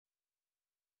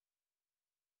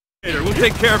We'll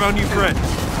take care of our new friends.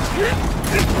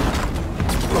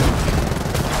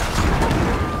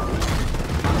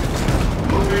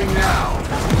 Moving now.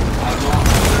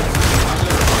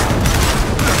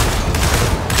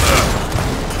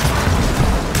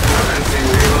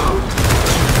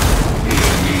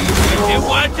 And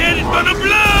watch it, it's gonna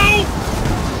blow!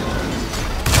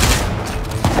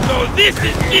 So this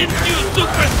is Jin's new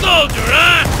super soldier,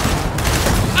 huh?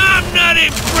 I'm not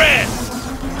impressed!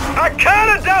 I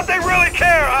kinda doubt they really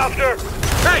care, Oscar!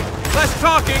 Hey, less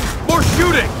talking, more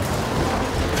shooting!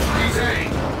 Detain.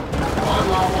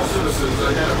 Unlawful citizens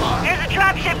identified. There's a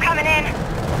dropship coming in.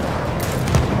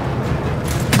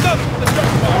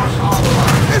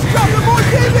 It's dropping more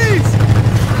TVs!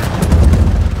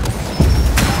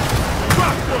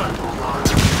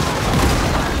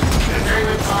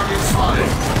 Containment target spotted.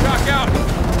 Shock out!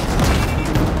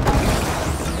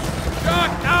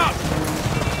 Shock out!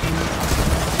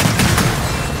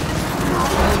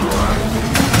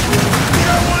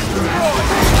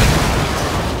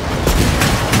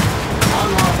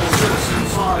 Unlawful citizen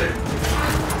spotted.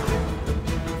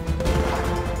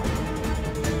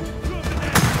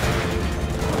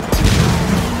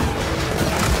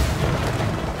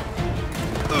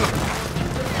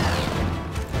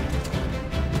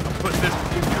 Put this...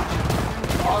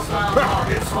 Hostile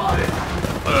target spotted.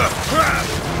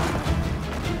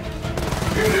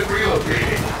 Unit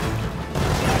relocating.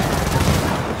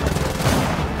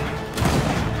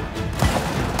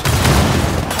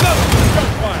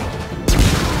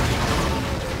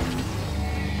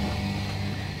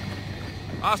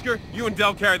 Oscar, you and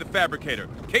Del carry the fabricator.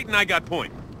 Kate and I got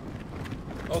point.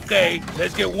 Okay,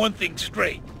 let's get one thing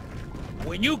straight.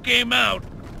 When you came out,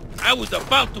 I was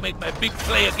about to make my big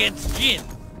play against Jin.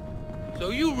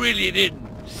 So you really didn't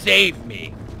save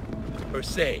me, per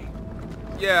se.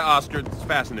 Yeah, Oscar, it's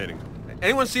fascinating.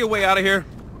 Anyone see a way out of here?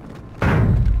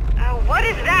 What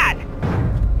is that?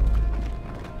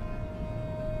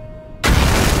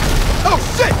 Oh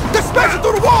shit! They're smashing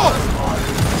through the walls!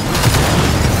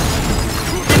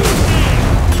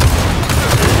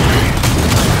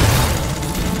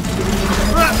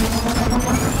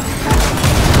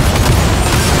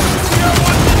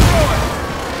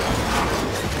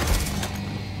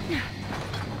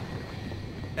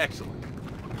 Excellent.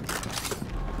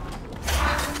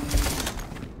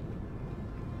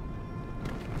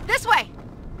 This way!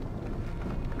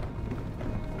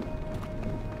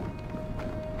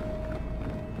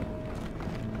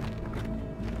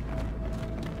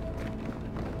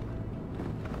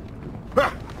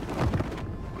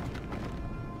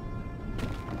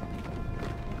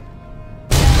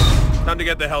 Time to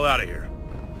get the hell out of here.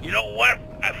 You know what?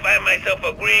 I find myself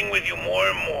agreeing with you more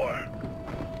and more.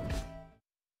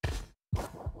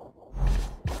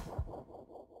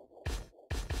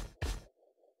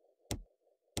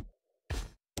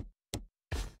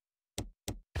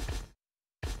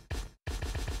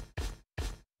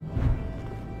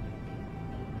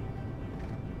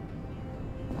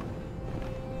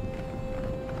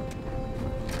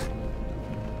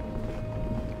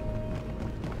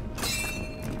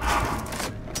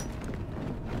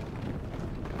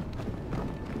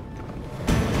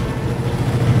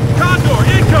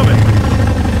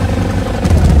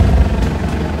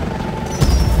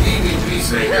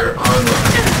 Savior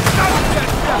online.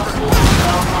 Possible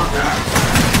contact.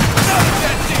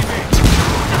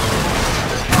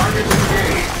 Target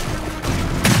engaged.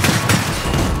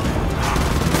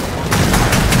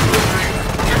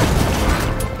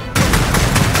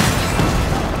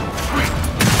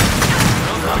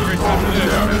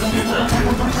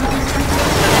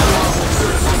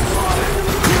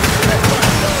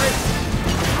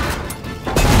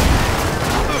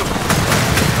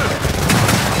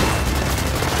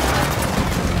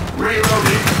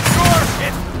 Reloading.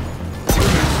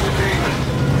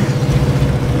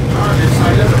 Targets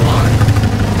identified.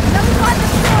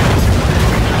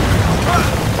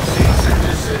 Cease and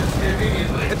desist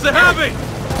immediately. It's a heavy!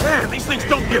 Man, these things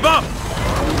don't give up!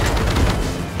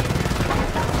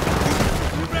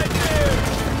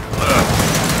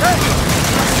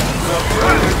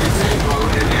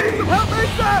 Help me,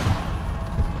 sir!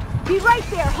 Be right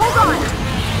there, hold on!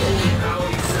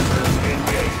 Rally systems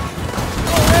engaged.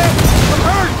 I'm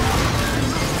hurt!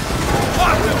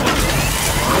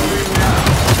 Moving now.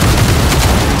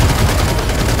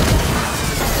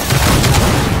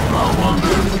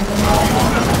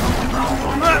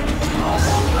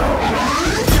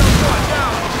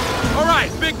 All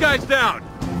right, big guy's down.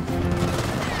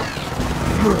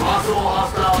 Possible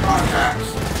hostile contacts.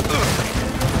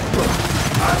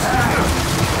 Attack!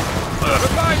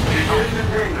 Revive me! Begin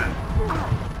containment.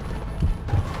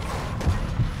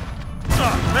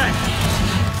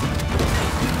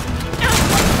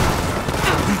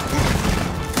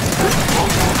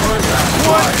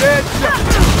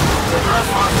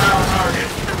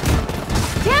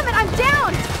 I'm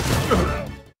down!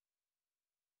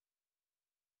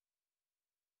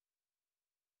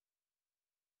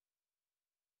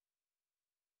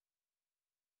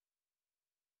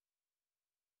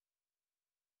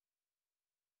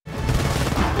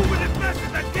 Moving as fast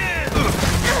as I can!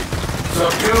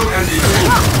 Subdue and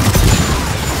defeat.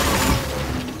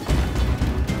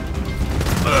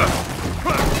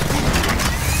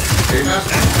 A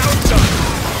message. That's how it's done!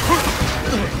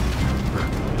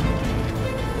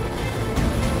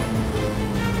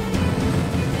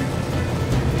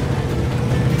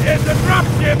 There's a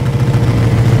dropship!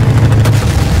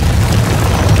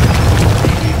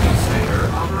 Saber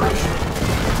operation.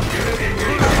 Unit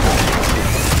engaged.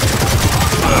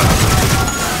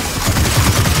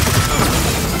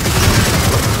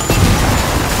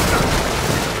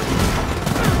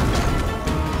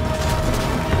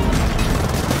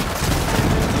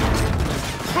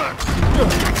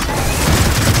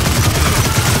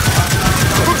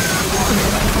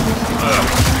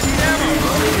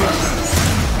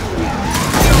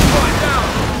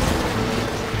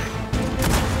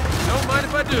 Don't mind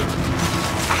if I do.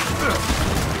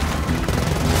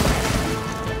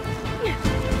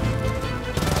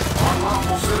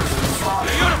 Unlawful citizens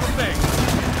spotted. Beautiful thing.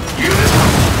 Unit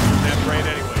That brain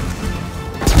anyway.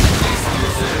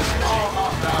 This is all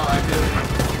hostile activity.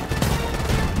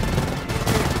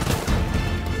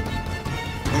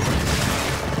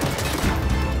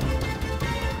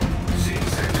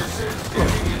 Cease and desist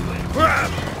immediately.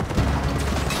 Crap!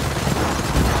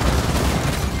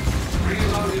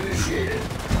 Reload initiated.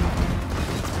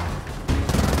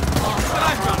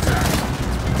 Hostile contact.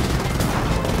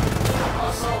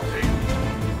 Assaulting.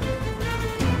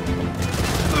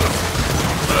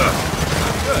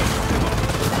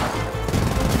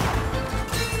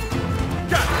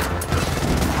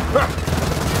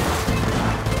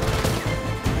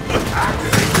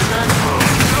 Activate defense mode.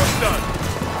 Outdone!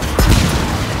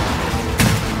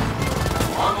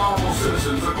 Unlawful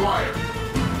citizens acquired.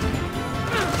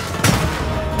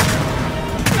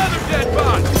 Another dead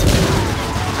bot.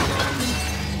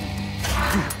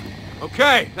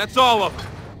 Okay, that's all of them.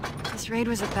 This raid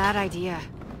was a bad idea.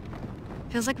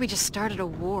 Feels like we just started a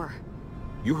war.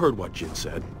 You heard what Jin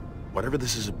said. Whatever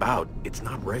this is about, it's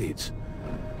not raids.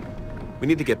 We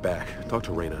need to get back. Talk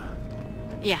to Reyna.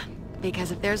 Yeah,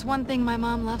 because if there's one thing my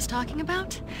mom loves talking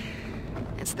about,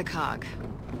 it's the COG.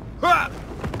 Ha!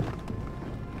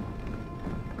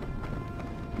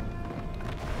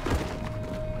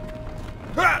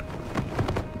 Ha!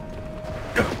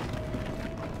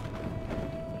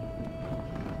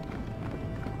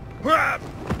 Ha!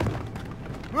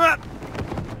 Ha!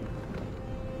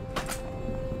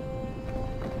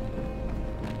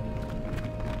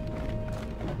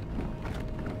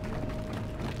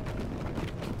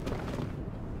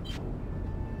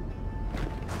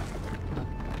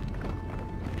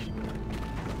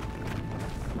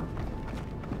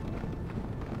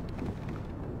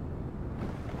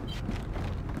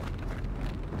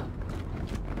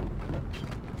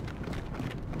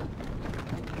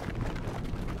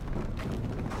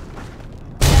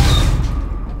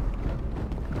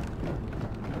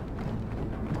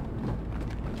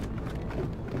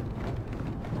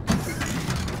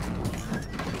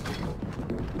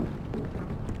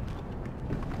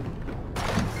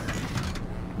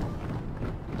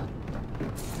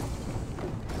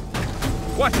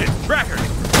 Watch it! Trackers!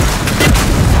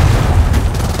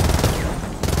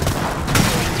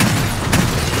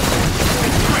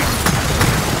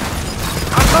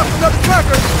 I'm popping up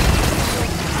trackers!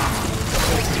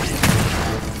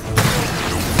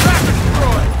 Tracker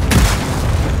destroyed!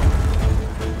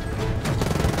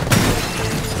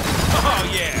 Oh,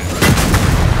 yeah!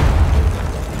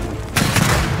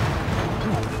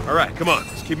 Alright, come on.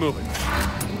 Let's keep moving.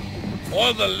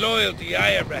 All the loyalty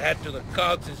I ever had to the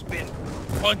COGS has been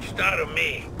punched out of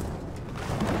me.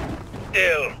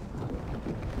 Still,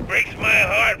 breaks my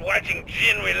heart watching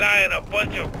Jin rely on a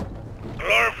bunch of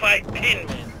glorified tin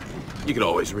men. You could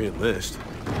always re-enlist.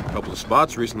 A couple of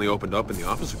spots recently opened up in the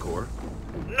officer corps.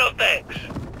 No thanks.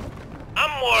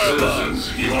 I'm more of a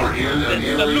Citizens, you are in an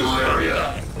illegal solution area.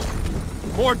 guy.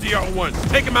 More DR1s.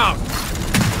 Take them out!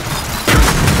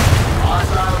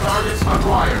 Hostile targets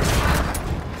acquired.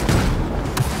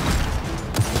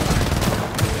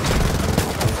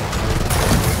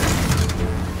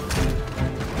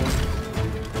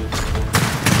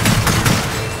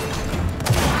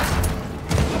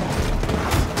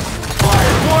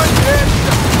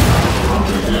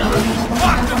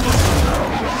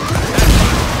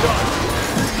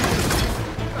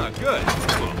 Good.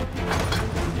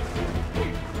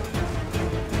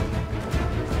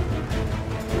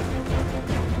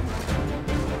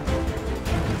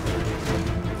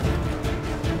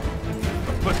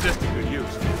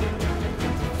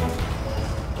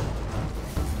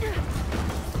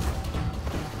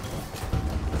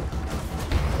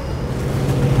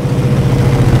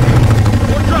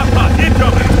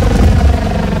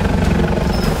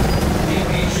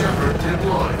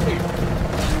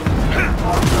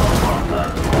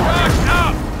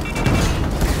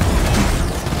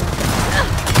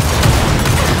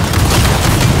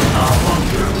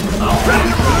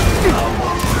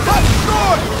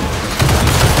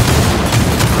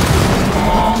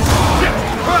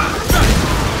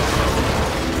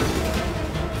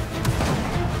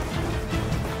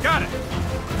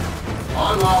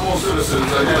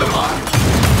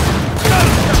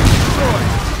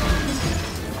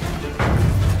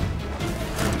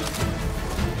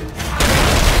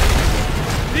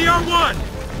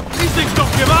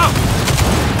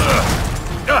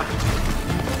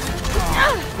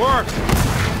 Mark!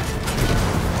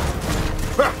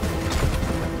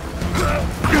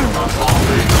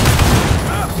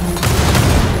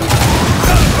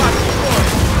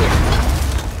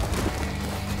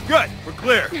 Good, we're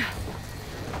clear.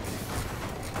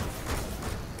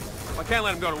 I can't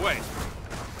let him go to waste.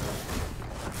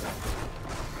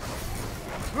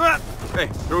 Hey,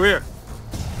 through here.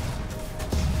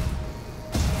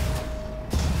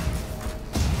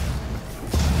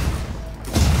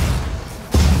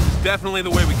 It's definitely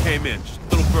the way we came in, just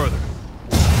a little further.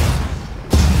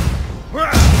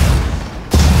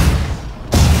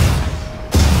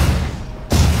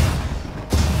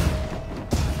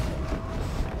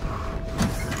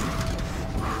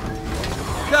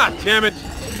 God damn it!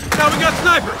 Now we got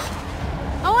snipers!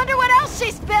 I wonder what else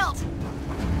she's built!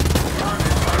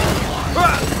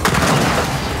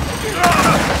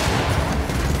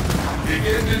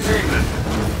 Begin detainment.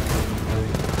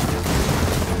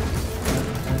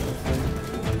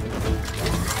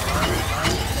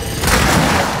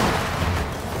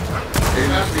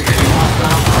 Investigating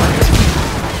hostile target.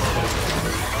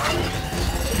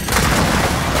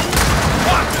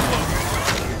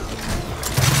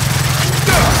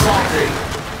 Assaulting.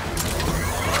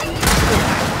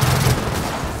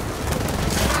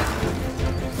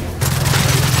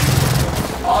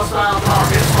 Hostile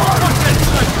target spotted.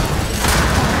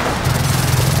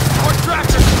 More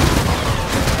tractors!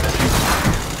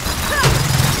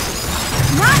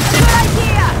 Not a good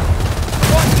idea!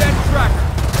 One dead tracker!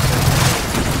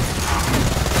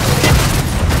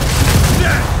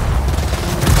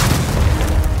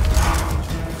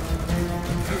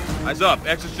 Eyes up,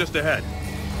 exit's just ahead.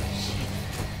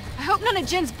 I hope none of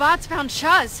Jin's bots found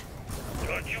Chuz.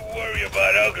 Don't you worry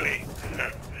about Ugly.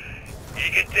 He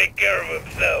can take care of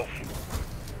himself.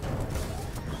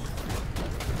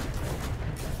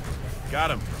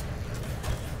 Got him.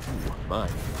 Ooh, mine.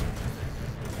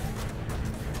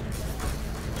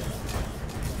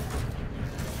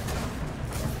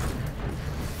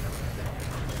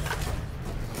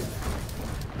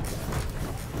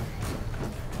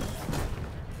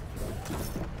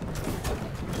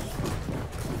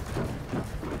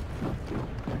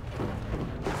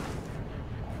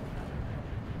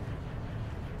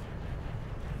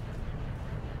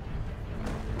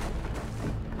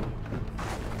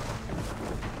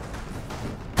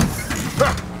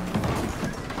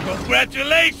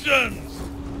 Congratulations!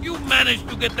 You managed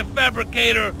to get the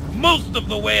fabricator most of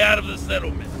the way out of the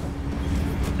settlement.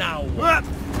 Now what?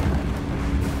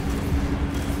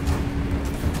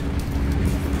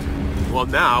 Well,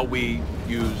 now we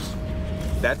use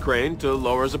that crane to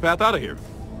lower us a path out of here.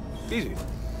 Easy.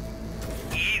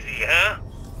 Easy, huh?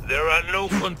 There are no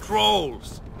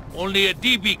controls. Only a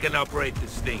DB can operate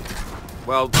this thing.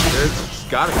 Well, there's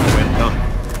gotta be a way to come.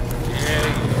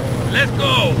 Yeah. Let's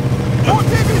go! More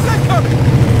TVs incoming!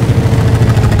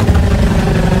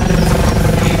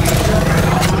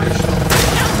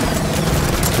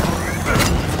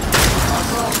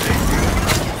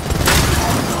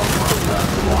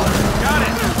 Got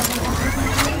it!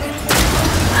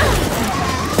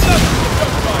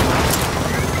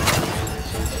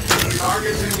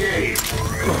 Targets engaged.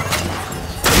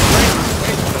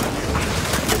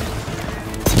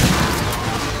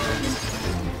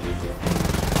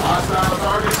 Hostile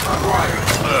targets acquired.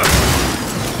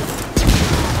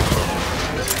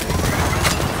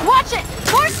 Watch it!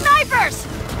 More snipers!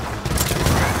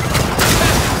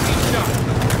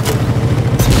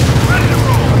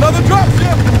 Another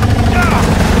dropship!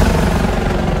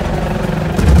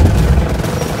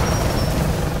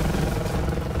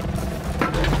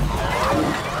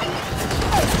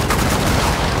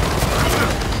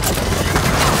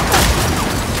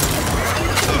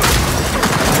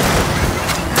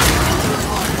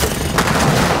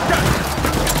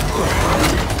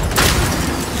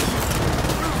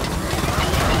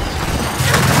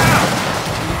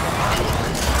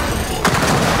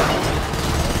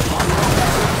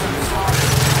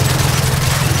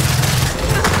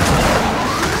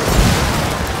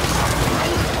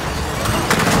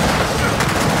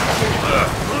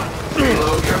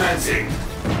 Reload commencing.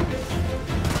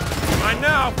 Right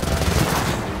now!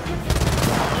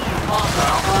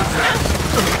 Hostile contact.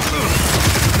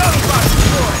 Another bot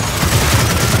destroyed!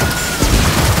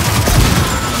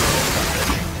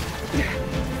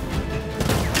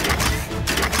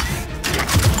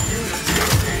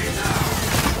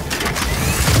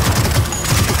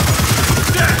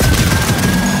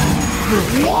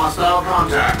 Hostile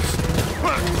contacts.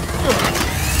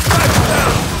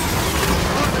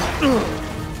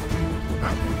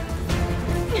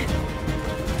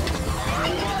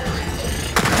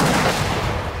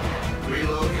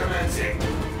 Reload commencing.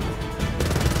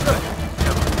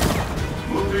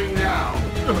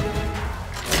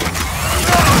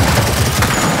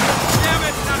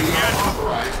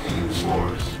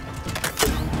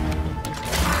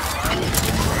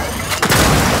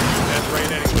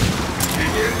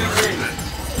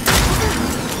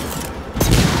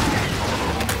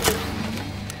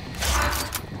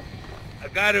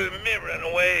 gotta admit,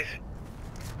 Runaways,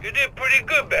 you did pretty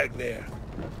good back there.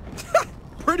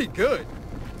 Pretty good.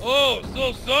 Oh,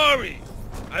 so sorry.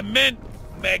 I meant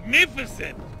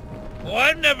magnificent. Oh,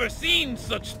 I've never seen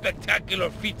such spectacular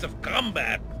feats of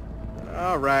combat.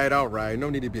 All right. No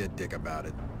need to be a dick about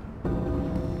it.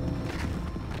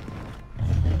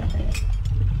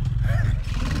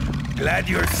 Glad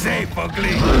you're safe,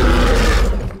 Ugly.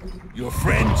 Your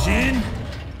friend Jin?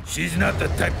 She's not the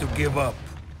type to give up.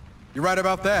 You're right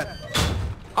about that.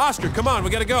 Oscar, come on, we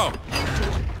gotta go.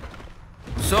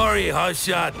 Sorry,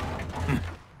 Hotshot.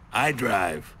 I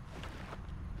drive.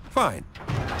 Fine.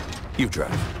 You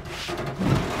drive.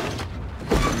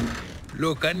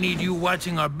 Look, I need you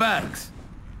watching our backs.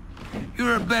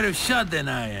 You're a better shot than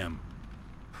I am.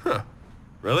 Huh.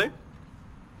 Really?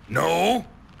 No,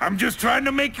 I'm just trying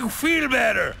to make you feel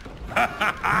better.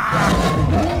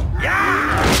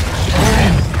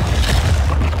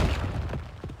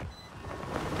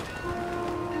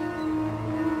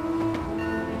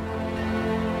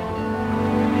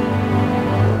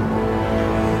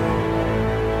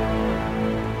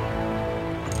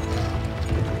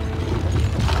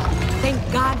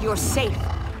 Thank God you're safe.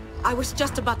 I was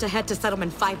just about to head to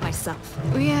Settlement 5 myself.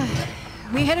 We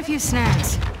had a few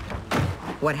snags.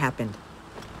 What happened?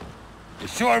 The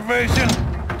short version?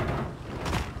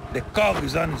 The cog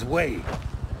is on its way.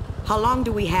 How long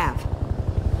do we have?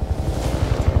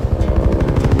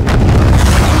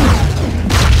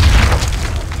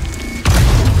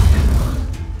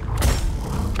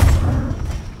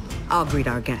 I'll greet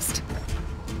our guest.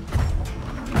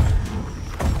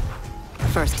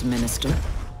 First Minister.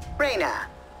 Reyna,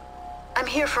 I'm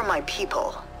here for my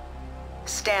people.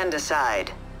 Stand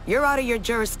aside. You're out of your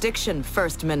jurisdiction,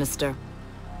 First Minister.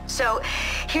 So,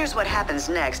 here's what happens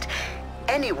next.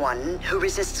 Anyone who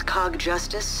resists COG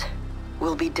justice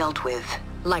will be dealt with.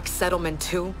 Like Settlement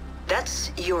 2?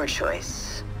 That's your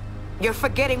choice. You're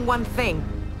forgetting one thing.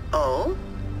 Oh?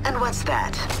 And what's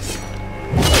that?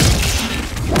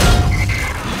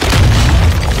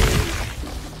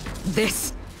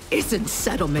 This isn't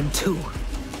Settlement 2.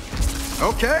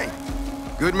 Okay.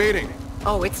 Good meeting.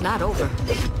 Oh, it's not over.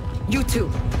 You two,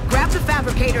 grab the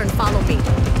fabricator and follow me.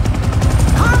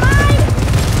 Carmine!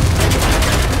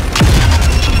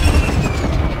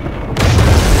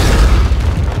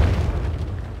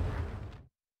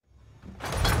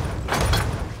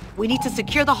 We need to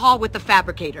secure the hall with the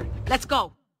fabricator. Let's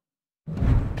go.